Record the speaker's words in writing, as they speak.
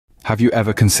Have you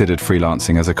ever considered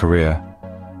freelancing as a career?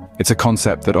 It's a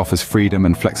concept that offers freedom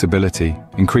and flexibility,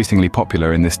 increasingly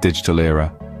popular in this digital era.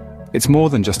 It's more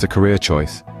than just a career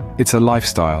choice. It's a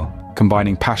lifestyle,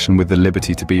 combining passion with the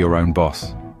liberty to be your own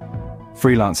boss.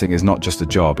 Freelancing is not just a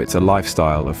job, it's a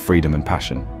lifestyle of freedom and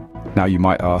passion. Now you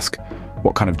might ask,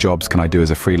 what kind of jobs can I do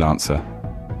as a freelancer?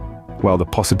 Well, the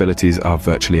possibilities are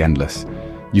virtually endless.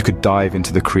 You could dive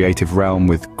into the creative realm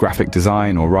with graphic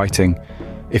design or writing.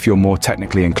 If you're more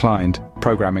technically inclined,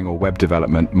 programming or web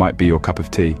development might be your cup of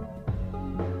tea.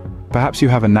 Perhaps you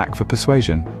have a knack for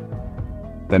persuasion.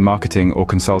 Then marketing or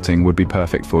consulting would be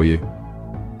perfect for you.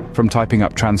 From typing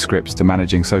up transcripts to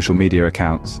managing social media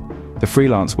accounts, the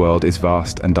freelance world is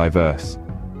vast and diverse.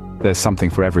 There's something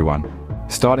for everyone.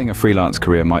 Starting a freelance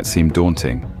career might seem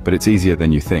daunting, but it's easier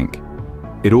than you think.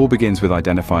 It all begins with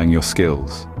identifying your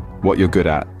skills, what you're good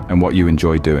at, and what you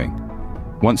enjoy doing.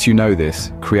 Once you know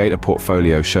this, create a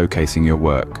portfolio showcasing your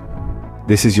work.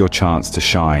 This is your chance to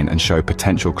shine and show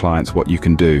potential clients what you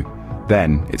can do.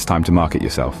 Then, it's time to market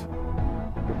yourself.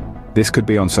 This could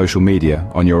be on social media,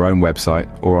 on your own website,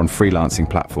 or on freelancing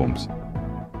platforms.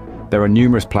 There are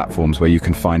numerous platforms where you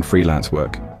can find freelance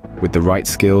work. With the right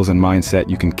skills and mindset,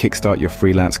 you can kickstart your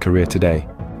freelance career today.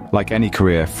 Like any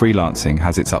career, freelancing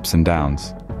has its ups and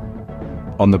downs.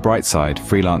 On the bright side,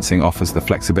 freelancing offers the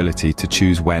flexibility to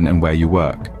choose when and where you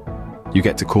work. You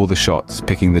get to call the shots,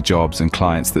 picking the jobs and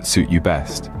clients that suit you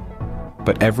best.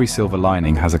 But every silver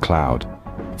lining has a cloud.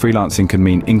 Freelancing can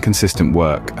mean inconsistent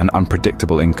work and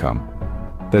unpredictable income.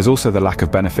 There's also the lack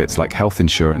of benefits like health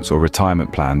insurance or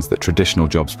retirement plans that traditional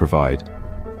jobs provide.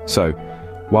 So,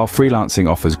 while freelancing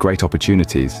offers great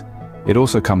opportunities, it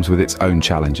also comes with its own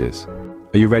challenges.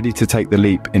 Are you ready to take the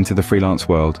leap into the freelance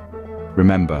world?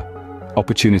 Remember,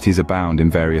 opportunities abound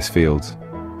in various fields.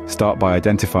 Start by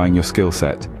identifying your skill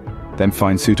set, then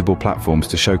find suitable platforms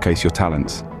to showcase your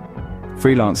talents.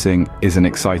 Freelancing is an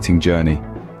exciting journey,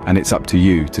 and it's up to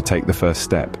you to take the first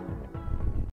step.